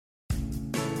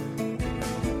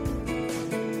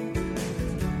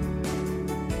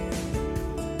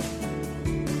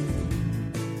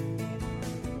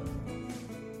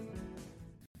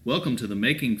Welcome to the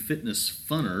Making Fitness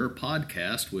Funner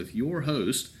podcast with your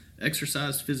host,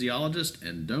 exercise physiologist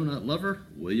and donut lover,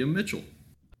 William Mitchell.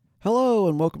 Hello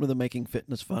and welcome to the Making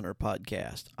Fitness Funner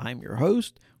podcast. I'm your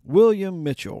host, William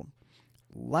Mitchell.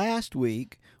 Last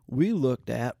week, we looked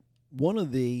at one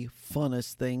of the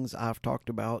funnest things I've talked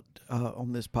about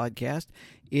on this podcast.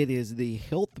 It is the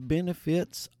health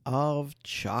benefits of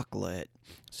chocolate.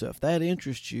 So if that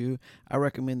interests you, I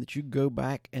recommend that you go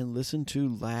back and listen to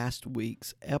last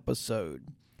week's episode.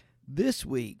 This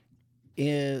week,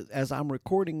 as I'm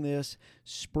recording this,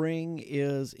 spring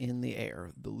is in the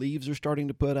air. The leaves are starting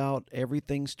to put out,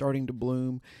 everything's starting to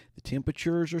bloom, the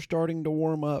temperatures are starting to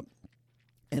warm up,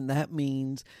 and that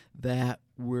means that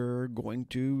we're going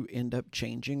to end up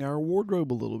changing our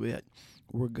wardrobe a little bit.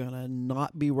 We're going to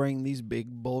not be wearing these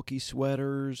big bulky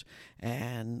sweaters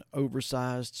and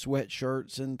oversized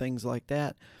sweatshirts and things like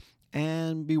that,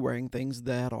 and be wearing things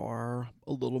that are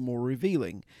a little more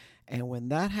revealing. And when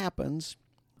that happens,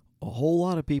 a whole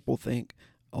lot of people think,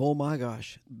 oh my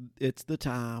gosh, it's the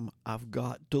time I've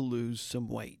got to lose some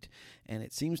weight. And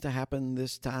it seems to happen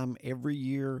this time every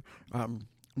year.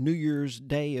 New Year's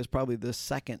Day is probably the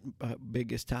second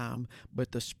biggest time,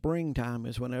 but the springtime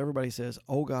is when everybody says,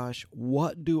 oh gosh,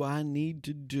 what do I need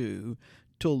to do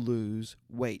to lose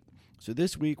weight? So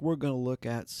this week we're going to look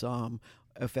at some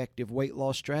effective weight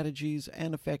loss strategies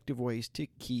and effective ways to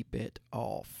keep it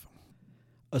off.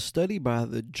 A study by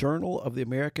the Journal of the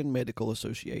American Medical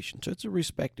Association, so it's a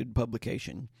respected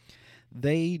publication,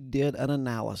 they did an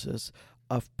analysis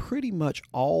of pretty much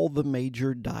all the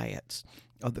major diets,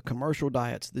 of the commercial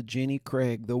diets, the Jenny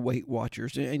Craig, the Weight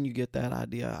Watchers, and you get that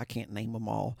idea. I can't name them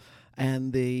all.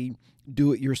 And the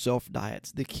do-it-yourself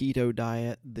diets, the keto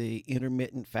diet, the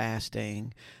intermittent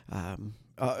fasting,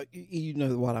 you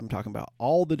know what I'm talking about,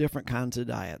 all the different kinds of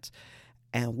diets.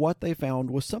 And what they found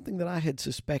was something that I had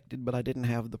suspected, but I didn't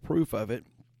have the proof of it.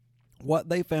 What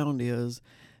they found is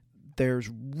there's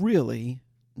really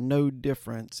no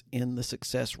difference in the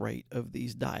success rate of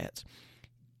these diets.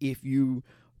 If you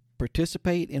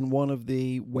participate in one of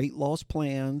the weight loss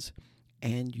plans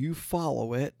and you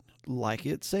follow it like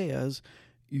it says,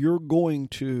 you're going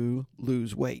to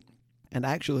lose weight. And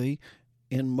actually,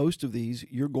 in most of these,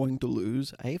 you're going to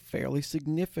lose a fairly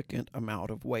significant amount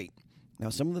of weight. Now,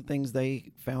 some of the things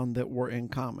they found that were in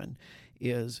common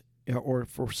is, or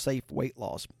for safe weight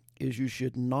loss, is you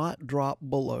should not drop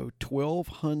below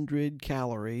 1,200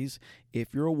 calories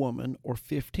if you're a woman or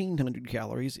 1,500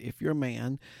 calories if you're a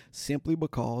man, simply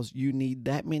because you need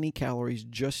that many calories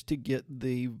just to get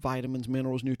the vitamins,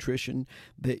 minerals, nutrition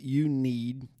that you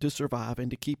need to survive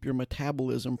and to keep your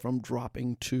metabolism from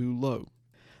dropping too low.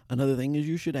 Another thing is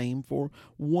you should aim for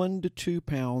 1 to 2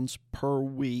 pounds per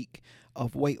week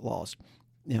of weight loss.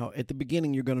 Now, at the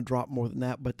beginning, you're going to drop more than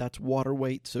that, but that's water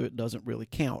weight, so it doesn't really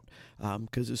count.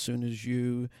 Because as soon as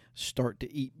you start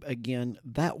to eat again,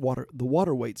 the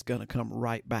water weight's going to come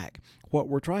right back. What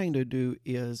we're trying to do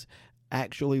is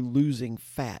actually losing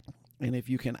fat. And if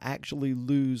you can actually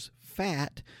lose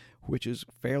fat, which is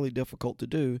fairly difficult to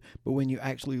do, but when you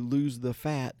actually lose the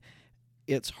fat,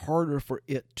 it's harder for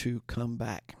it to come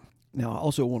back. Now, I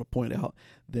also want to point out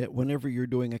that whenever you're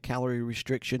doing a calorie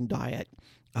restriction diet,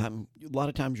 a lot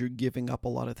of times you're giving up a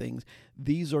lot of things.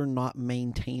 These are not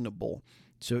maintainable.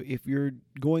 So if you're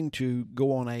going to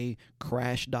go on a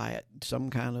crash diet, some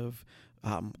kind of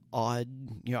odd,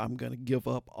 I'm going to give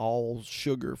up all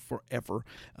sugar forever,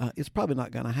 it's probably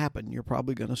not going to happen. You're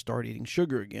probably going to start eating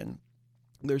sugar again.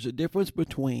 There's a difference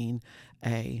between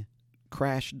a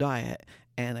crash diet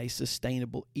and a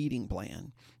sustainable eating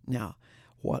plan. Now,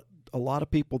 what a lot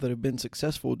of people that have been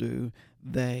successful do,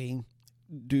 they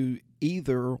do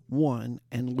either one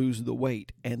and lose the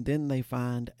weight, and then they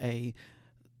find a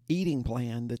eating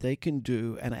plan that they can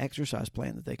do, an exercise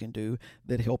plan that they can do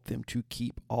that help them to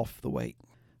keep off the weight.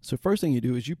 So first thing you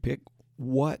do is you pick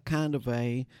what kind of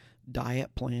a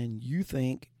diet plan you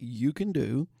think you can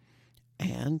do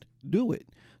and do it.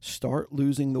 Start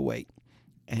losing the weight.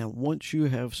 And once you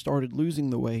have started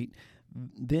losing the weight,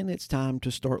 then it's time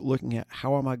to start looking at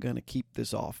how am I going to keep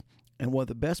this off. And one of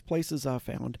the best places I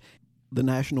found, the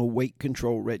National Weight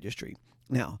Control Registry.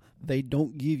 Now, they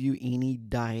don't give you any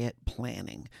diet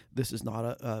planning. This is not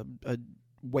a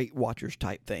Weight Watchers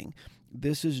type thing.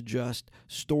 This is just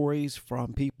stories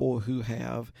from people who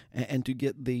have, and to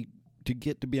get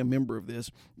to be a member of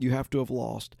this, you have to have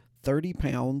lost 30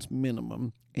 pounds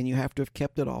minimum, and you have to have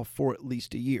kept it off for at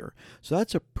least a year. So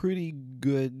that's a pretty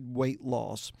good weight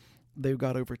loss. They've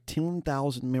got over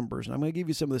 10,000 members, and I'm going to give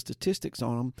you some of the statistics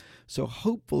on them, so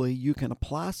hopefully you can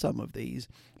apply some of these,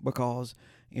 because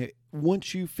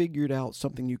once you've figured out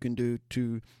something you can do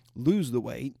to lose the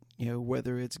weight,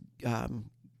 whether it's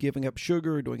giving up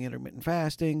sugar, doing intermittent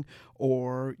fasting,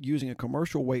 or using a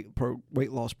commercial weight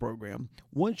loss program.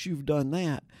 Once you've done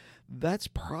that, that's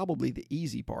probably the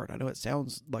easy part. I know it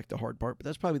sounds like the hard part, but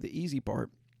that's probably the easy part.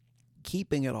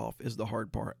 Keeping it off is the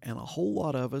hard part. And a whole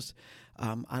lot of us,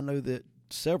 I know that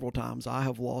several times I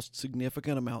have lost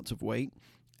significant amounts of weight,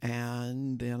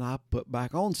 and then I put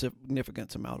back on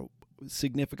significant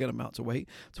amounts of weight.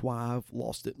 That's why I've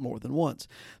lost it more than once.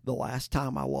 The last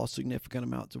time I lost significant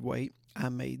amounts of weight, I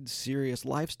made serious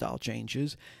lifestyle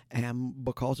changes, and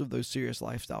because of those serious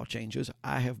lifestyle changes,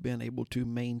 I have been able to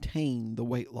maintain the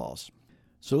weight loss.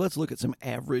 So let's look at some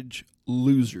average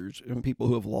losers and people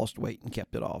who have lost weight and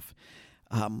kept it off.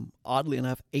 Oddly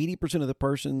enough, 80% of the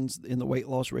persons in the weight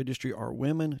loss registry are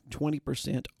women,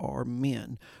 20% are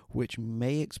men, which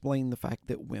may explain the fact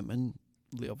that women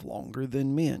live longer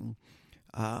than men.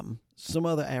 Some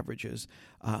other averages,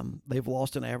 they've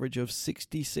lost an average of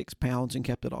 66 pounds and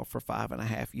kept it off for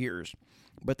 5.5 years.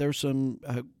 But there's some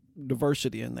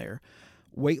diversity in there.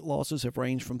 Weight losses have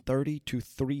ranged from 30 to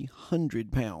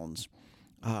 300 pounds.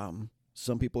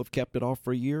 Some people have kept it off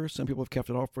for a year. Some people have kept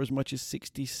it off for as much as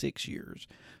 66 years.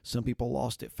 Some people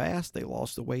lost it fast. They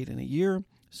lost the weight in a year.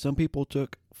 Some people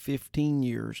took 15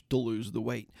 years to lose the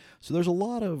weight. So there's a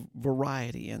lot of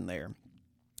variety in there.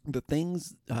 The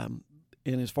things, and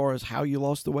as far as how you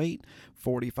lost the weight,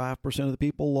 45% of the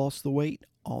people lost the weight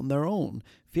on their own.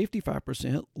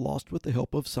 55% lost with the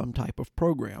help of some type of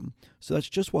program. So that's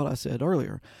just what I said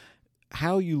earlier.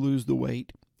 How you lose the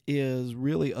weight is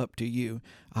really up to you.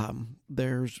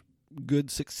 There's good,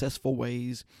 successful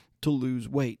ways to lose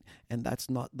weight, and that's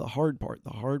not the hard part. The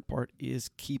hard part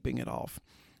is keeping it off.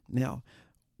 Now,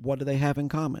 what do they have in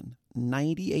common?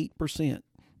 98%,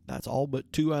 that's all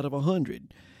but 2 out of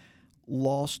 100,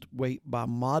 lost weight by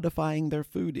modifying their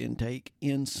food intake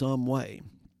in some way.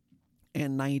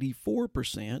 And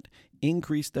 94%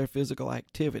 increased their physical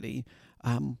activity,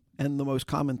 and the most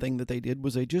common thing that they did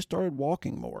was they just started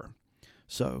walking more.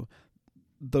 So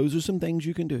those are some things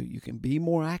you can do. You can be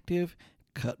more active,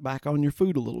 cut back on your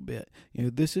food a little bit.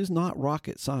 This is not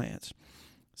rocket science.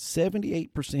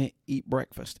 78% eat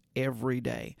breakfast every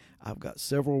day. I've got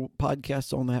several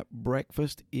podcasts on that.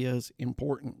 Breakfast is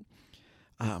important.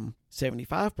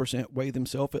 75% weigh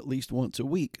themselves at least once a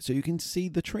week. So you can see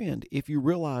the trend. If you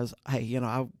realize, hey,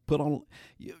 I put on,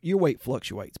 your weight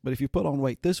fluctuates, but if you put on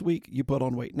weight this week, you put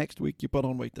on weight next week, you put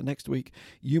on weight the next week,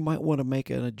 you might want to make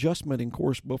an adjustment in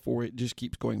course before it just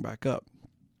keeps going back up.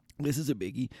 This is a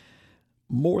biggie.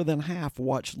 More than half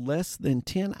watch less than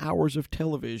 10 hours of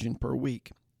television per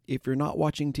week. If you're not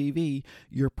watching TV,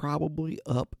 you're probably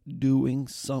up doing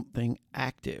something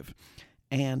active.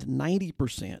 And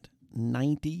 90%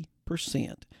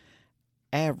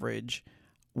 average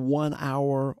 1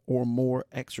 hour or more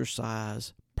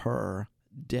exercise per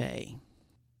day.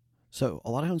 So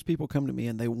a lot of times people come to me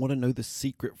and they want to know the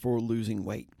secret for losing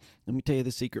weight. Let me tell you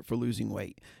the secret for losing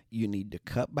weight. You need to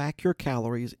cut back your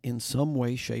calories in some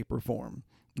way, shape, or form.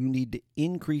 You need to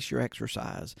increase your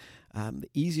exercise. The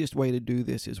easiest way to do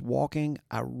this is walking.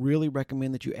 I really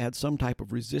recommend that you add some type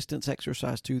of resistance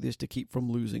exercise to this to keep from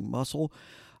losing muscle.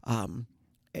 Some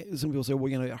people say,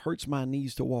 well, it hurts my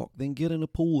knees to walk. Then get in a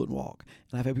pool and walk.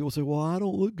 And I've had people say, well, I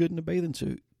don't look good in a bathing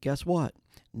suit. Guess what?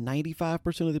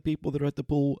 95% of the people that are at the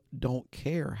pool don't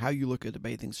care how you look at the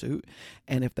bathing suit.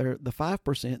 And if they're the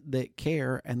 5% that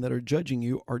care and that are judging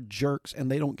you are jerks and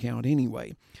they don't count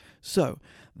anyway. So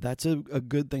that's a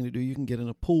good thing to do. You can get in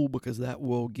a pool because that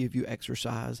will give you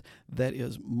exercise that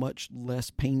is much less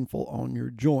painful on your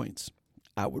joints.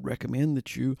 I would recommend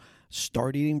that you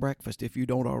start eating breakfast if you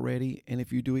don't already. And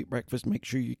if you do eat breakfast, make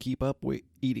sure you keep up with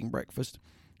eating breakfast.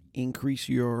 Increase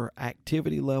your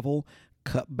activity level.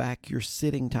 Cut back your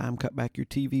sitting time. Cut back your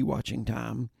TV watching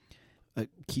time.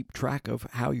 Keep track of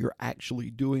how you're actually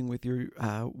doing with your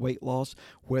weight loss,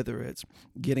 whether it's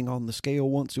getting on the scale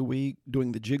once a week,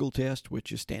 doing the jiggle test,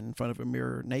 which is stand in front of a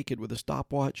mirror naked with a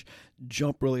stopwatch,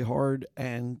 jump really hard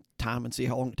and time and see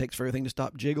how long it takes for everything to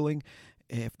stop jiggling.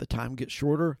 If the time gets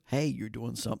shorter, hey, you're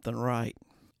doing something right.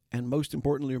 And most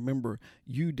importantly, remember,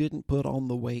 you didn't put on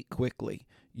the weight quickly.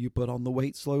 You put on the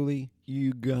weight slowly,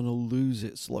 you're going to lose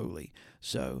it slowly.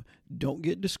 So don't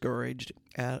get discouraged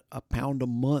at a pound a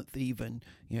month even.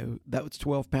 That was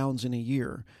 12 pounds in a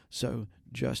year. So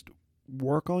just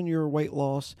work on your weight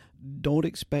loss. Don't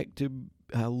expect to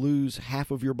lose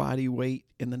half of your body weight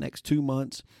in the next 2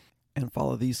 months. And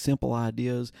follow these simple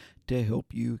ideas to help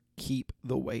you keep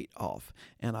the weight off.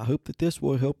 And I hope that this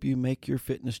will help you make your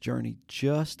fitness journey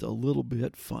just a little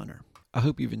bit funner. I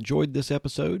hope you've enjoyed this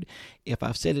episode. If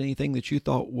I've said anything that you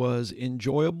thought was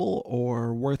enjoyable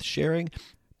or worth sharing,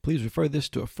 Please refer this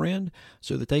to a friend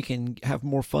so that they can have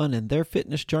more fun in their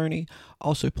fitness journey.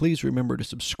 Also, please remember to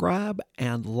subscribe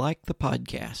and like the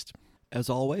podcast. As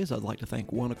always, I'd like to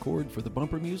thank One Accord for the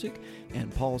bumper music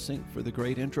and Paul Sink for the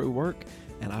great intro work.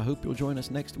 And I hope you'll join us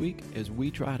next week as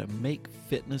we try to make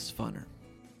fitness funner.